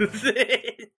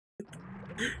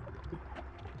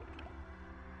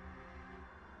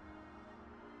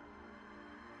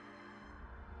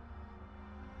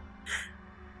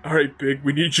 Alright, Big,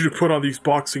 we need you to put on these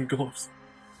boxing gloves.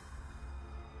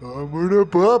 I'm gonna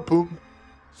pop him.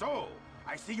 So,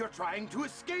 I see you're trying to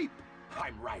escape.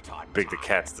 I'm right on Big the time.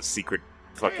 Cat's the secret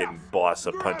fucking Yes, boss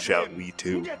of grab Punch Out him We and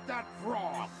 2. Get that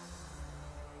frog.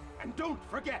 And don't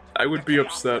forget. I would the be Chaos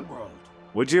upset. Emerald.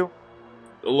 Would you?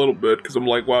 A little bit, because I'm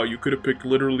like, wow, you could have picked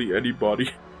literally anybody.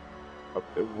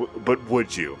 But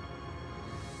would you?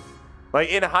 Like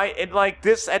like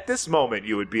this at this moment,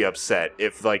 you would be upset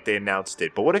if like they announced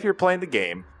it. But what if you're playing the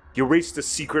game, you reach the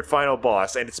secret final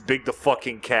boss, and it's Big the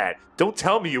fucking Cat? Don't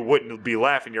tell me you wouldn't be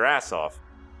laughing your ass off.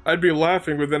 I'd be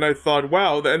laughing, but then I thought,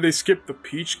 wow, and they skipped the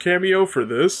Peach cameo for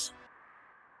this?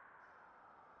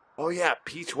 Oh yeah,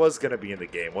 Peach was gonna be in the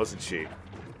game, wasn't she?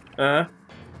 Uh?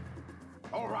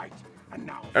 All right. And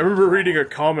now. I remember reading a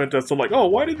comment that's like, oh,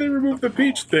 why did they remove the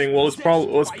Peach thing? Well, it's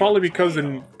probably because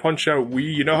in Punch Out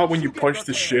Wii, you know how when you punch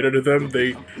the shit out of them,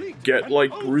 they get,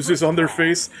 like, bruises on their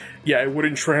face? Yeah, it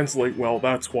wouldn't translate well,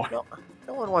 that's why.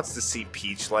 No one wants to see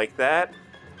Peach like that.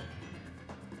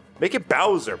 Make it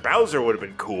Bowser. Bowser would have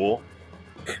been cool.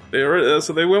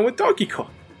 So they went with Donkey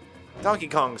Kong. Donkey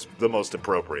Kong's the most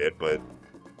appropriate, but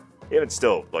even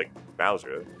still, like,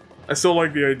 Bowser. I still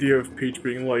like the idea of Peach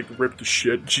being, like, ripped to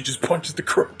shit, and she just punches the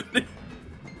crap out of it.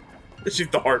 She's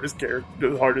the hardest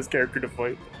character to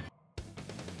fight.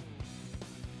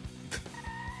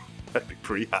 That'd be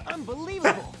pretty hot.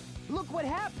 Unbelievable! Look what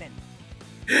happened!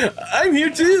 I'm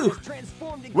here too!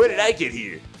 Transformed again. Where did I get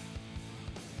here?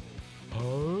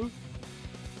 Huh?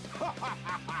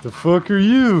 The fuck are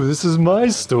you? This is my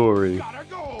story. Gotta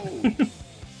go.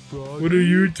 Froggy, What are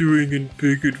you doing in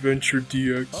Big Adventure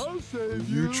DX? I'll save Are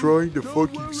you. you trying to Don't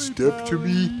fucking worry, step to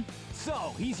me? Pally.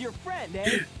 So, he's your friend,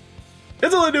 eh?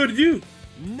 That's all I know to do!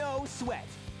 No sweat.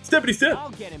 Steppity step! I'll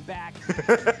get him back.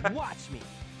 Watch me.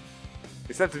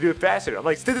 Just have to do it faster. I'm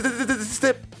like,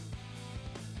 step.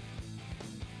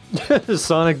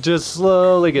 Sonic just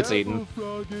slowly gets Careful, eaten.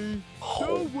 Froggy.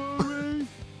 Don't worry.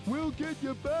 We'll get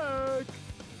you back.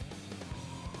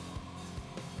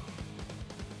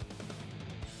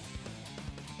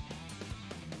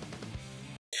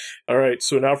 Alright,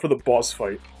 so now for the boss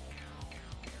fight.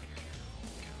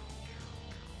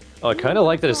 Oh, I kind of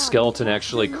like that his skeleton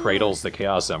actually cradles the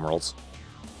Chaos Emeralds.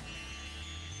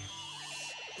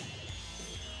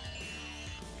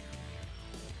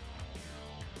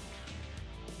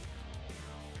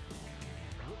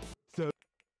 So,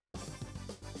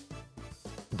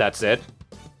 That's it?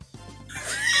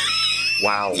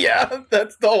 Wow. Yeah,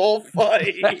 that's the whole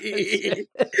fight!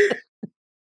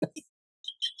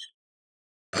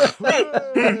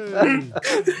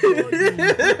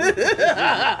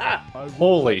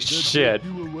 Holy shit.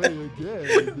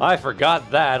 I forgot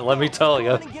that, let me tell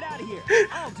you. Get out of here.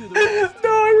 I'll do the rest. No,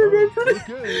 I remember.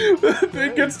 Okay.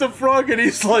 Big gets the frog and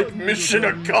he's like, mission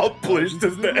accomplished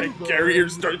as the egg carrier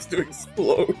starts to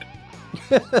explode.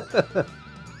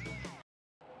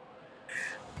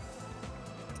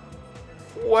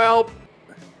 Well,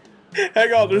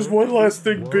 Hang on, there's one last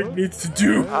thing Big needs to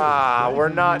do. Ah, we're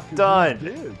not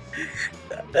done.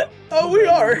 Oh, we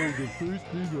are. The first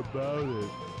thing about it.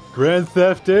 Grand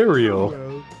Theft Aerial.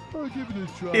 Well, I'll give it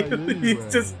a try anyway.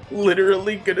 He's just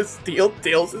literally gonna steal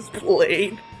Tails'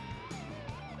 plane.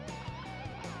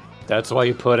 That's why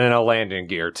you put in a landing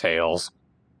gear, Tails.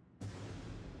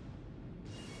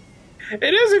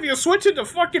 It is if you switch it to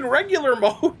fucking regular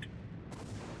mode.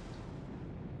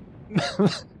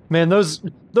 Man, those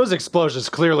explosions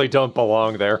clearly don't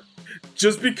belong there.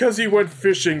 Just because he went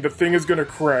fishing, the thing is gonna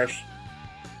crash.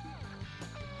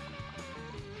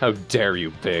 How dare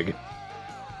you, Big.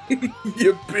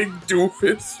 You big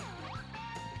doofus.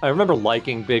 I remember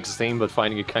liking Big's theme, but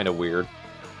finding it kind of weird.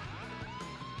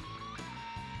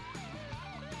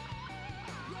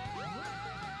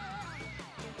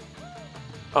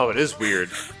 Oh, it is weird.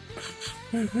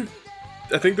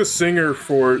 I think the singer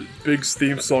for Big's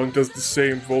theme song does the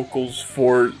same vocals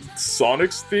for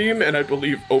Sonic's theme, and I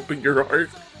believe Open Your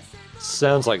Heart.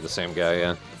 Sounds like the same guy,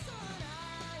 yeah.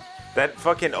 That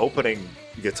fucking opening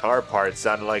guitar part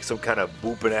sounded like some kind of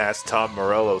booping ass Tom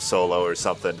Morello solo or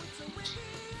something.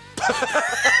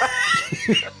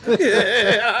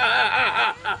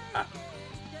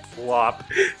 Flop.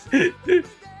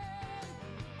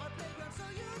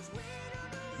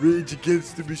 Rage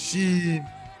Against the Machine.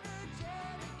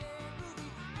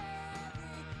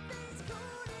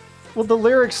 Well, the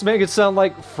lyrics make it sound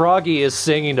like Froggy is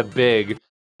singing to Big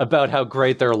about how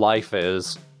great their life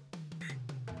is.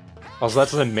 Also,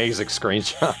 that's an amazing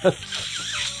screenshot.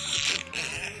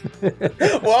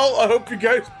 Well, I hope you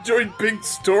guys enjoyed Big's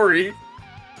story.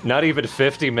 Not even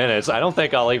 50 minutes. I don't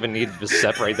think I'll even need to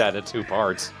separate that into 2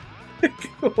 parts.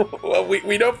 Well,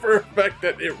 we know for a fact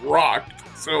that it rocked.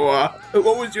 So,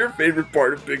 what was your favorite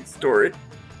part of Big's story?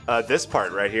 This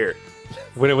part right here.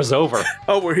 When it was over.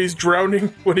 Oh, where he's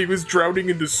drowning, when he was drowning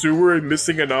in the sewer and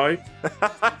missing an eye?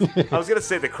 I was gonna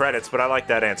say the credits, but I like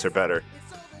that answer better.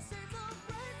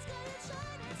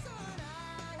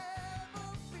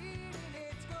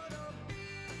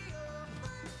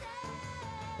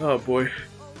 Oh boy.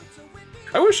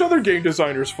 I wish other game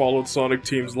designers followed Sonic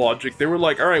Team's logic. They were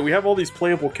like, alright, we have all these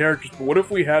playable characters, but what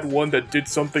if we had one that did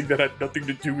something that had nothing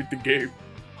to do with the game?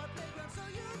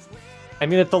 I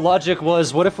mean, if the logic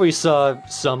was, what if we saw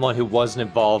someone who wasn't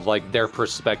involved, like, their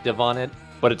perspective on it?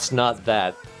 But it's not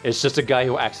that. It's just a guy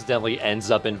who accidentally ends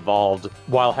up involved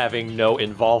while having no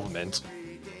involvement.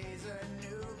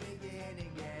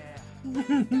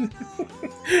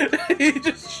 He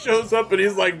just shows up and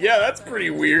he's like, yeah, that's pretty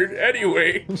weird.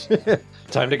 Anyway.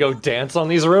 Time to go dance on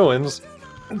these ruins.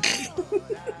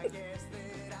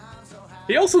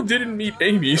 He also didn't meet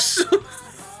Amy, so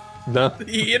No.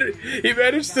 he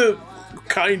managed to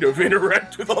kind of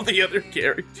interact with all the other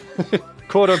characters.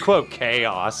 Quote-unquote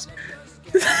chaos.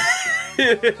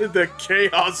 The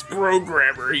chaos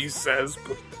programmer, he says,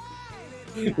 but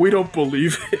we don't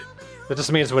believe it. That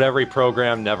just means whatever he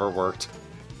programmed never worked.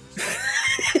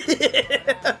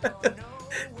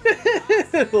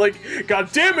 Like,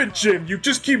 god damn it, Jim, you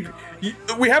just keep...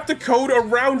 we have to code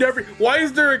around every... Why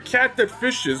is there a cat that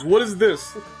fishes? What is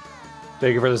this?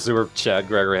 Thank you for the super chat,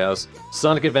 Gregory House.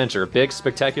 Sonic Adventure, big,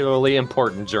 spectacularly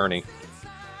important journey.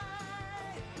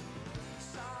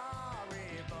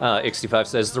 X25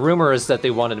 says, the rumor is that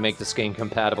they wanted to make this game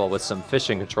compatible with some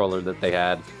fishing controller that they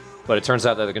had, but it turns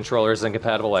out that the controller is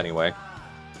incompatible anyway.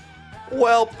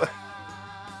 Well,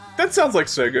 that sounds like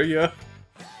Sega, yeah.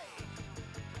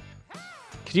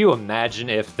 Could you imagine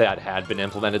if that had been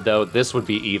implemented, though? This would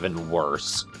be even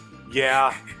worse.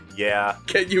 yeah.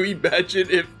 Can you imagine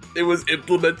if it was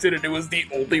implemented and it was the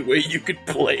only way you could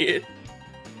play it?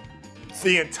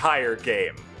 The entire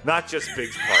game, not just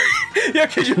Big's part. Yeah,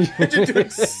 can you imagine doing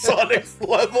Sonic's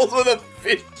levels with a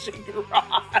fishing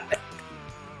rod?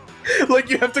 Like,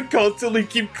 you have to constantly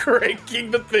keep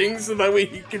cranking the thing so that way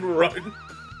he can run.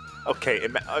 Okay,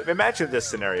 imagine this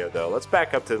scenario, though. Let's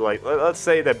back up to, like, let's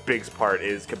say that Big's part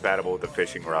is compatible with the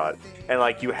fishing rod, and,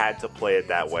 like, you had to play it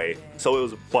that way, so it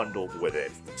was bundled with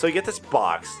it. So you get this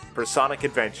box for Sonic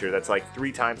Adventure that's, like,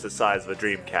 3 times the size of a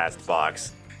Dreamcast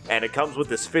box, and it comes with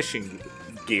this fishing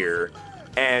gear,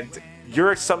 and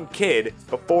you're some kid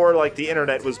before, like, the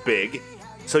internet was big,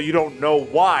 so you don't know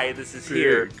why this is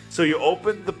here. So you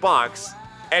open the box,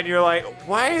 and you're like,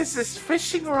 why is this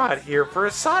fishing rod here for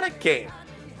a Sonic game?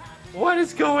 What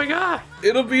is going on?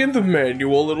 It'll be in the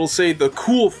manual. It'll say the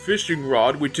cool fishing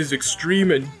rod, which is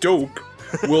extreme and dope,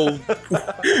 will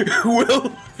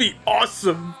be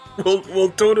awesome.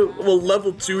 Will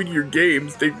level 2 in your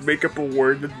games. They make up a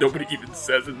word that nobody even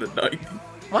says in the 90s.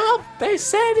 Well, they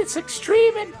said it's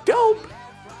extreme and dope.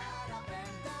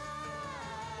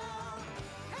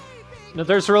 No,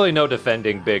 there's really no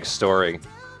defending Big's story.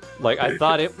 Like, I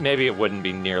thought maybe it wouldn't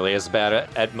be nearly as bad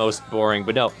at most boring,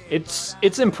 but no, it's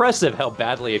impressive how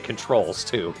badly it controls,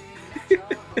 too.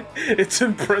 It's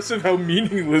impressive how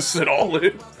meaningless it all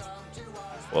is.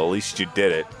 Well, at least you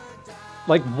did it.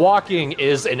 Like, walking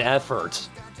is an effort.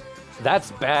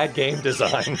 That's bad game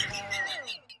design.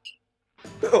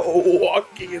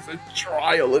 Walking is a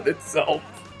trial in itself.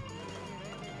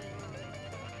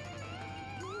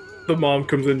 The mom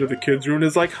comes into the kids' room and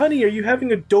is like, "Honey, are you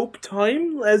having a dope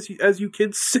time, as you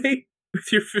kids say,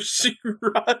 with your fishing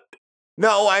rod?"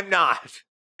 No, I'm not.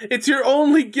 "It's your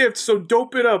only gift, so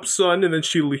dope it up, son." And then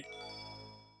she leaves.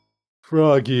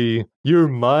 Froggy, you're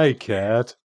my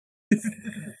cat.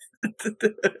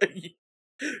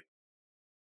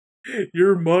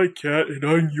 You're my cat and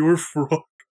I'm your frog.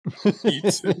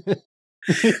 Eats it.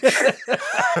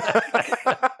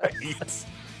 Eats.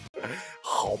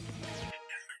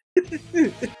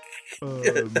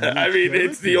 I mean,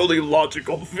 it's the only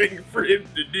logical thing for him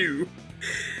to do.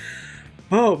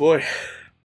 Oh boy.